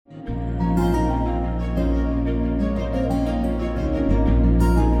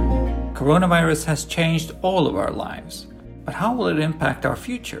coronavirus has changed all of our lives, but how will it impact our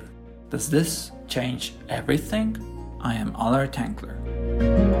future? Does this change everything? I am Alar Tankler.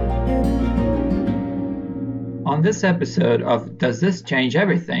 On this episode of Does This Change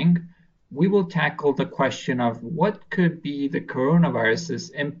Everything?, we will tackle the question of what could be the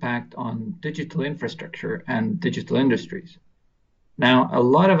coronavirus's impact on digital infrastructure and digital industries. Now, a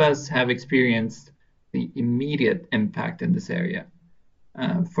lot of us have experienced the immediate impact in this area.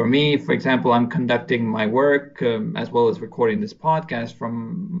 For me, for example, I'm conducting my work as well as recording this podcast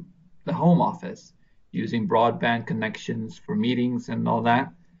from the home office, using broadband connections for meetings and all that.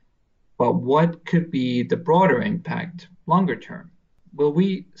 But what could be the broader impact longer term? Will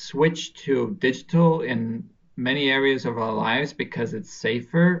we switch to digital in many areas of our lives because it's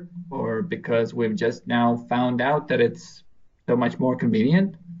safer or because we've just now found out that it's so much more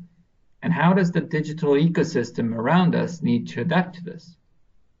convenient? And how does the digital ecosystem around us need to adapt to this?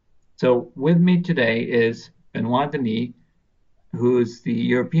 So with me today is Benoit Denis, who's the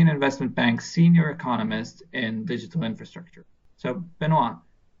European Investment Bank's senior economist in digital infrastructure. So Benoit,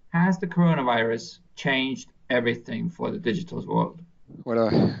 has the coronavirus changed everything for the digital world?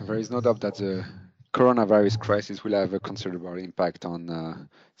 Well, there is no doubt that the coronavirus crisis will have a considerable impact on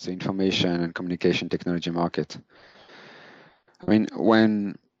the information and communication technology market. I mean,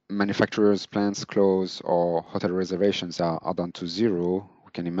 when manufacturers' plants close or hotel reservations are down to zero,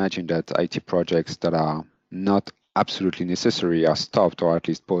 we can imagine that IT projects that are not absolutely necessary are stopped or at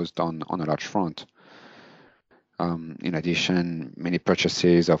least paused on a large front. In addition, many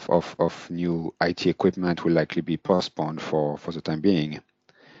purchases of new IT equipment will likely be postponed for the time being.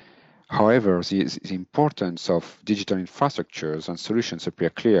 However, the importance of digital infrastructures and solutions appear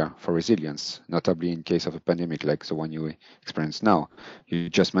clear for resilience, notably in case of a pandemic like the one you experience now. You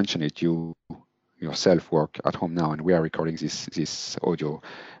just mentioned it, you yourself work at home now, and we are recording this audio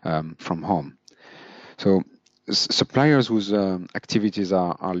from home. So suppliers whose activities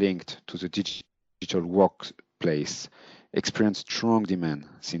are linked to the digital workplace experience strong demand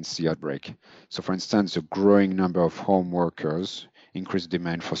since the outbreak. So for instance, the growing number of home workers increased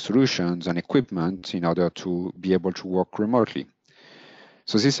demand for solutions and equipment in order to be able to work remotely.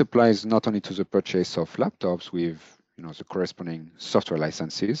 So this applies not only to the purchase of laptops with the corresponding software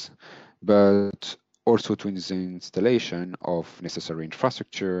licenses, but also to the installation of necessary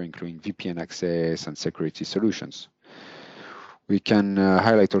infrastructure, including VPN access and security solutions. We can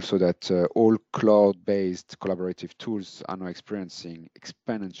highlight also that all cloud-based collaborative tools are now experiencing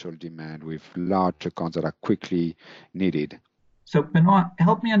exponential demand with large accounts that are quickly needed. So Benoit,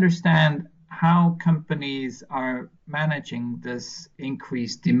 help me understand how companies are managing this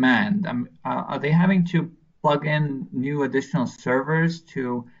increased demand. Are they having to plug in new additional servers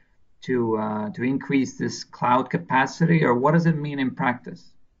to increase this cloud capacity, or what does it mean in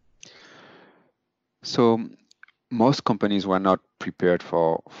practice? So most companies were not prepared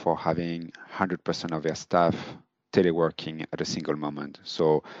for having 100% of their staff teleworking at a single moment.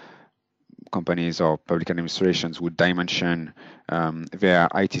 So companies or public administrations would dimension their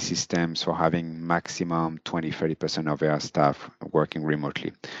IT systems for having maximum 20-30% of their staff working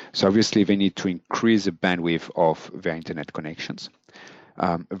remotely. So obviously they need to increase the bandwidth of their internet connections.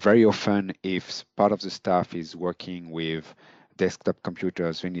 Very often, if part of the staff is working with desktop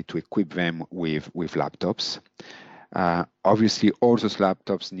computers, we need to equip them with laptops. Obviously, all those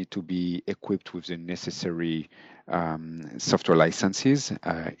laptops need to be equipped with the necessary software licenses,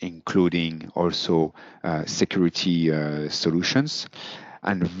 including also security solutions.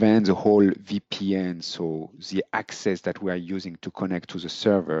 And then the whole VPN, so the access that we are using to connect to the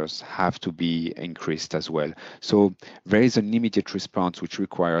servers, have to be increased as well. So there is an immediate response which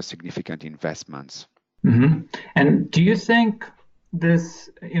requires significant investments. Mm-hmm. And do you think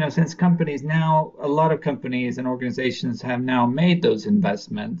this, since companies now, a lot of companies and organizations have now made those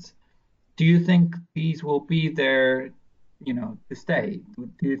investments, do you think these will be there, to stay?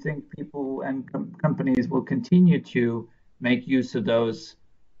 Do you think people and companies will continue to make use of those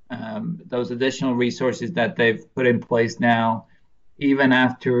additional resources that they've put in place now, even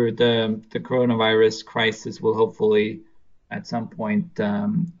after the coronavirus crisis will hopefully at some point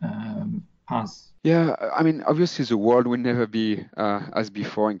pass? Yeah, I mean, obviously the world will never be as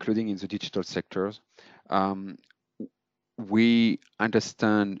before, including in the digital sectors. We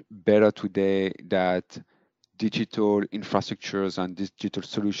understand better today that digital infrastructures and digital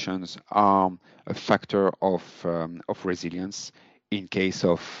solutions are a factor of resilience in case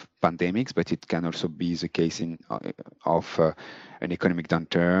of pandemics, but it can also be the case of an economic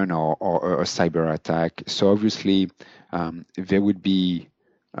downturn or a cyber attack. So obviously, there would be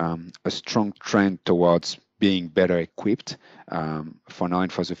a strong trend towards being better equipped for now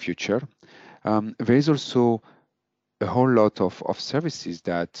and for the future. There is also a whole lot of services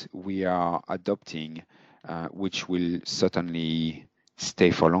that we are adopting, which will certainly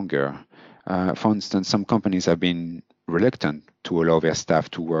stay for longer. For instance, some companies have been reluctant to allow their staff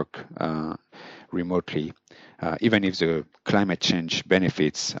to work remotely, even if the climate change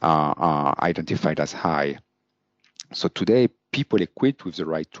benefits are identified as high. So today, people equipped with the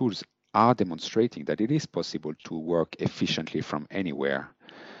right tools are demonstrating that it is possible to work efficiently from anywhere.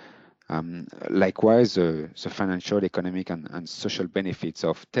 Likewise, the financial, economic, and social benefits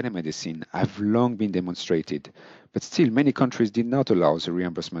of telemedicine have long been demonstrated, but still many countries did not allow the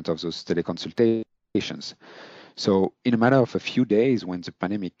reimbursement of those teleconsultations. So in a matter of a few days, when the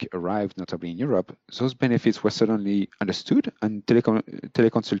pandemic arrived, notably in Europe, those benefits were suddenly understood, and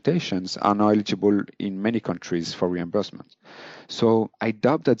teleconsultations are now eligible in many countries for reimbursement. So I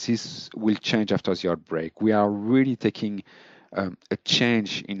doubt that this will change after the outbreak. We are really taking a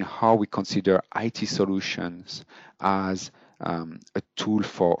change in how we consider IT solutions as a tool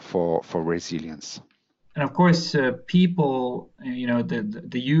for resilience. And of course, people,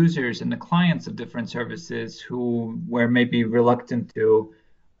 the users and the clients of different services who were maybe reluctant to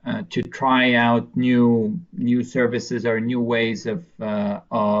try out new services or new ways of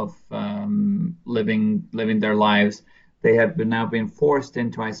living their lives, they have now been forced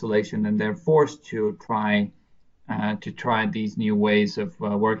into isolation, and they're forced to try these new ways of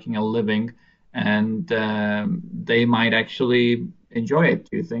working and living, and they might actually enjoy it.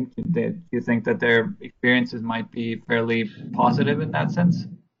 Do you think that their experiences might be fairly positive in that sense?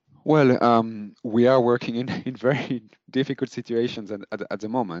 Well, we are working in very difficult situations at the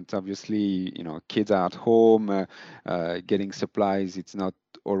moment. Obviously, kids are at home, getting supplies. It's not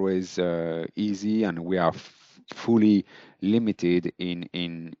always easy, and we are fully limited in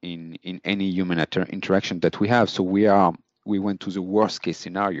any human interaction that we have. So we went to the worst case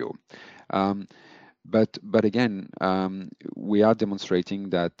scenario. But again, we are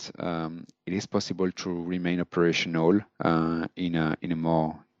demonstrating that it is possible to remain operational in a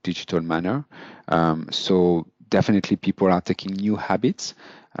more digital manner. So definitely people are taking new habits.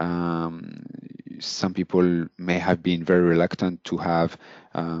 Some people may have been very reluctant to have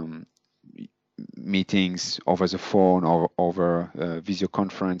meetings over the phone or over video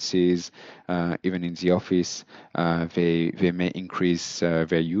conferences, even in the office. They may increase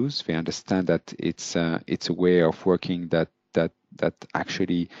their use. They understand that it's a way of working that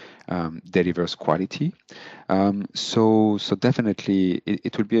actually delivers quality. So definitely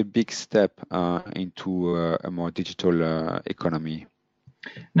it will be a big step into a more digital economy.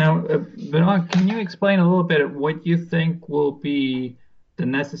 Now, Benoit, can you explain a little bit what you think will be the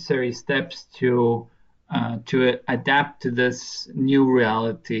necessary steps to adapt to this new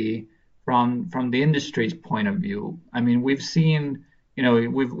reality from the industry's point of view? I mean, we've seen,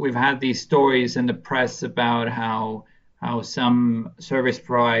 we've had these stories in the press about how some service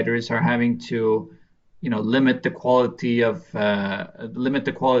providers are having to, limit the quality of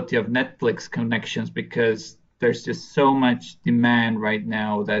Netflix connections because there's just so much demand right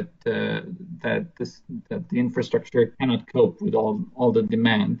now that the infrastructure cannot cope with all the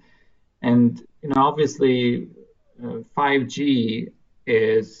demand. And obviously, 5G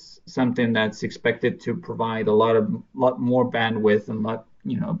is something that's expected to provide a lot more bandwidth and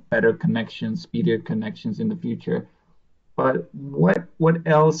better connections, speedier connections in the future. But what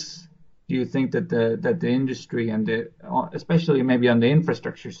else do you think that the industry and especially maybe on the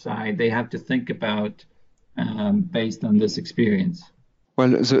infrastructure side, they have to think about based on this experience?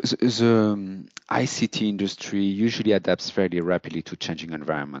 Well, the ICT industry usually adapts fairly rapidly to changing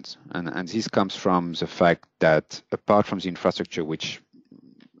environments. And this comes from the fact that apart from the infrastructure, which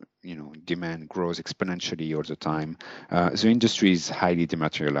demand grows exponentially all the time, the industry is highly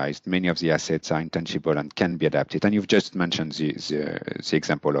dematerialized. Many of the assets are intangible and can be adapted. And you've just mentioned the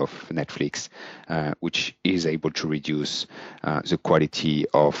example of Netflix, which is able to reduce the quality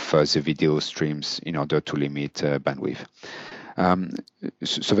of the video streams in order to limit bandwidth.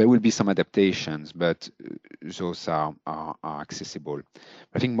 So there will be some adaptations, but those are accessible.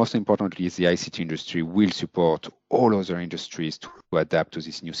 I think most importantly is the ICT industry will support all other industries to adapt to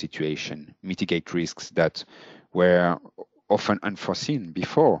this new situation, mitigate risks that were often unforeseen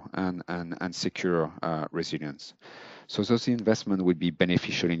before, and secure resilience. So those investments would be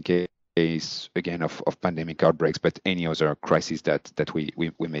beneficial in case again of pandemic outbreaks, but any other crisis that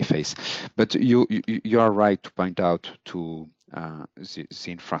we may face. But you are right to point out to the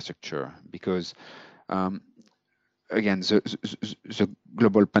infrastructure, because again the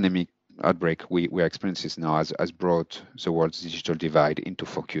global pandemic outbreak we are experiencing now has brought the world's digital divide into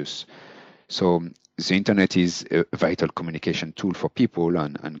focus. So the internet is a vital communication tool for people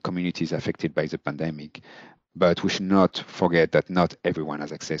and communities affected by the pandemic. But we should not forget that not everyone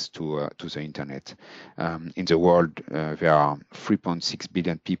has access to the internet. In the world, there are 3.6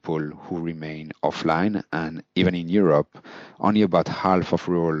 billion people who remain offline, and even in Europe, only about half of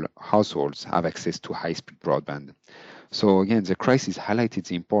rural households have access to high-speed broadband. So again, the crisis highlighted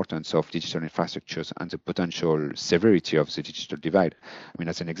the importance of digital infrastructures and the potential severity of the digital divide. I mean,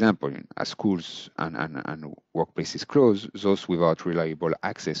 as an example, as schools and workplaces close, those without reliable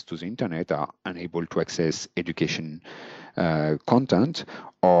access to the internet are unable to access education content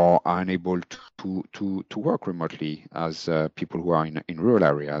or are unable to work remotely as people who are in rural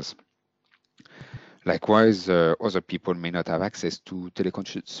areas. Likewise, other people may not have access to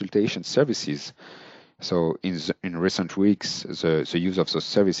teleconsultation services. So in recent weeks, the use of those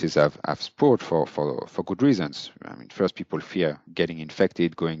services have spurred for good reasons. I mean, first, people fear getting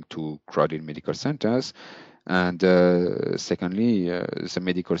infected going to crowded medical centers. And secondly, the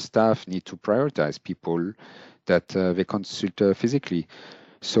medical staff need to prioritize people that they consult physically.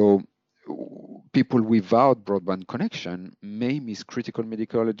 So people without broadband connection may miss critical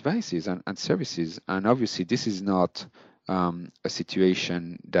medical advices and services. And obviously, this is not a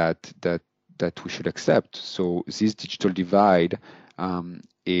situation that we should accept. So this digital divide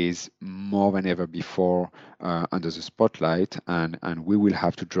is more than ever before under the spotlight, and we will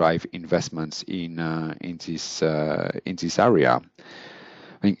have to drive investments in this area.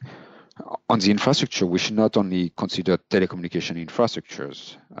 I mean, on the infrastructure, we should not only consider telecommunication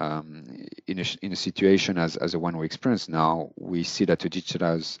infrastructures. In a situation as the one we experience now, we see that a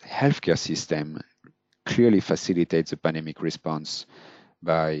digitalized healthcare system clearly facilitates the pandemic response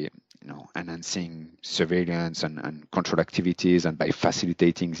by enhancing surveillance and control activities and by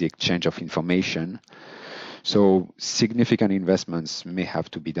facilitating the exchange of information. So significant investments may have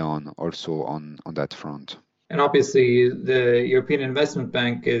to be done also on that front. And obviously, the European Investment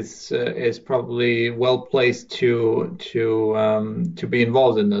Bank is probably well placed to be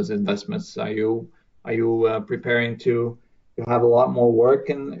involved in those investments. Are you preparing to have a lot more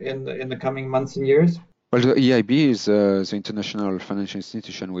work in the coming months and years? Well, the EIB is the international financial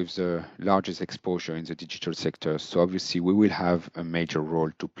institution with the largest exposure in the digital sector. So obviously, we will have a major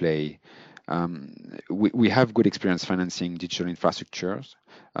role to play. We have good experience financing digital infrastructures,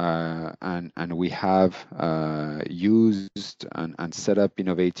 and we have used and set up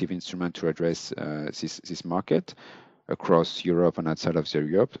innovative instruments to address this market across Europe and outside of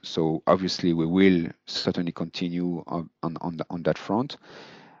Europe. So obviously, we will certainly continue on that front.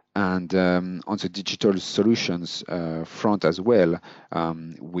 And on the digital solutions front as well,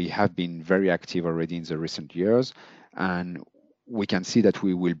 we have been very active already in the recent years, and we can see that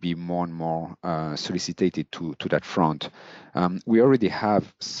we will be more and more solicited to that front. We already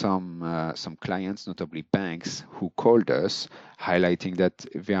have some clients, notably banks, who called us, highlighting that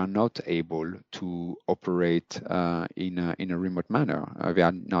they are not able to operate in a remote manner. They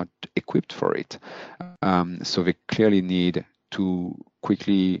are not equipped for it. So they clearly need to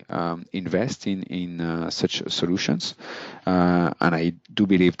quickly invest in such solutions. And I do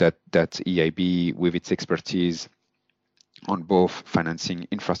believe that EIB, with its expertise on both financing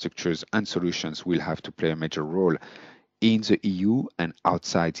infrastructures and solutions, will have to play a major role in the EU and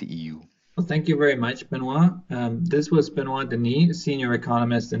outside the EU. Well, thank you very much, Benoit. This was Benoit Denis, Senior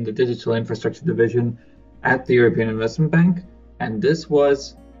Economist in the Digital Infrastructure Division at the European Investment Bank. And this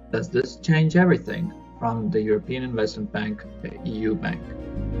was Does This Change Everything? From the European Investment Bank, the EU Bank.